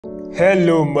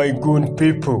Hello my good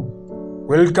people,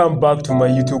 welcome back to my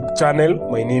YouTube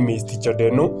channel. My name is Teacher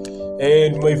Deno,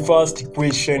 and my first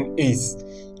question is,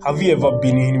 have you ever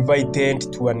been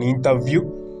invited to an interview?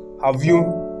 Have you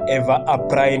ever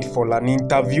applied for an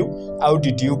interview? How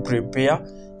did you prepare,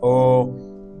 or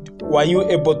were you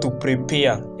able to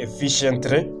prepare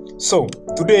efficiently? So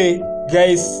today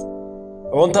guys,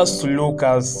 I want us to look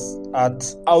at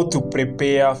how to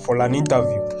prepare for an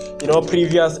interview. In our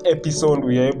previous episode,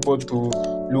 we were able to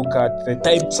look at the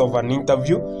types of an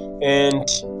interview, and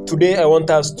today I want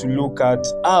us to look at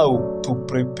how to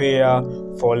prepare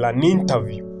for an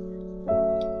interview.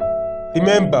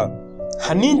 Remember,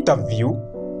 an interview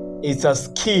is a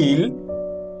skill,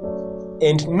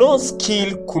 and no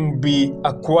skill could be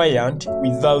acquired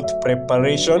without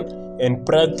preparation and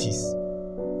practice.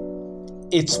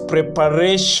 Its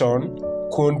preparation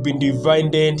could be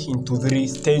divided into 3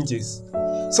 stages.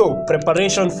 So,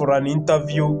 preparation for an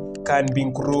interview can be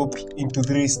grouped into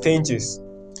 3 stages.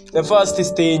 The first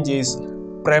stage is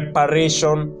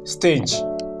preparation stage.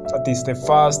 That is the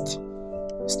first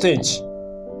stage.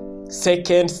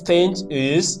 Second stage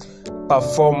is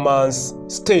performance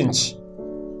stage.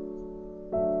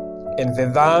 And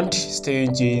the third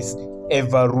stage is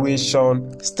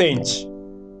evaluation stage.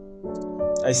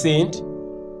 I said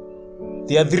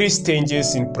there are 3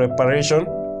 stages in preparation.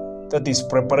 That is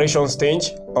preparation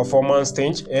stage, performance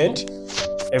stage, and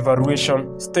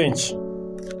evaluation stage.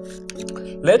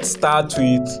 Let's start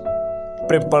with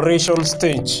preparation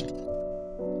stage.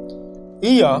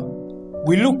 Here,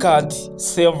 we look at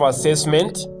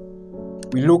self-assessment,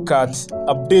 we look at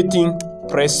updating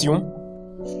resume,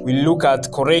 we look at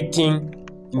correcting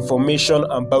information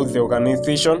about the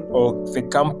organization or the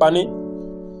company.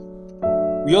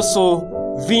 We also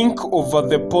think over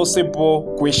the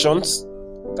possible questions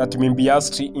that may be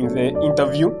asked in the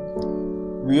interview.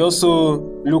 We also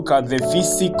look at the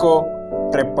physical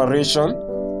preparation,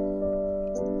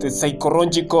 the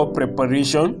psychological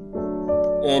preparation,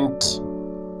 and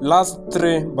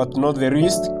lastly but not the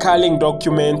least, calling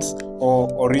documents or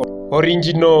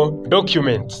original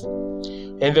documents.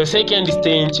 And the second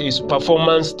stage is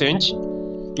performance stage.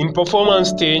 In performance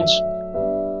stage,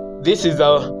 this is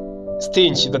a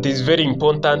stage that is very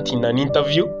important in an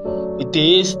interview. It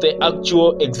is the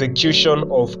actual execution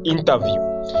of interview.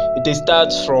 It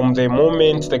starts from the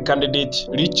moment the candidate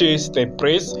reaches the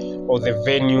place or the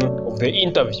venue of the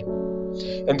interview.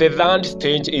 And the third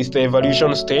stage is the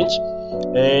evaluation stage.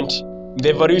 And the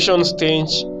evaluation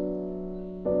stage,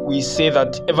 we say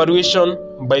that evaluation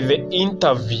by the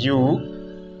interview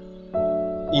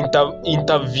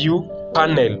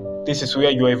panel. This is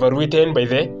where you are evaluated by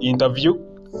the interview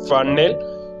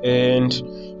panel. And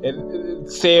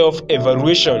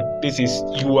self-evaluation, this is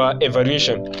your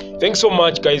evaluation. Thanks so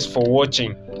much guys for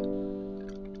watching.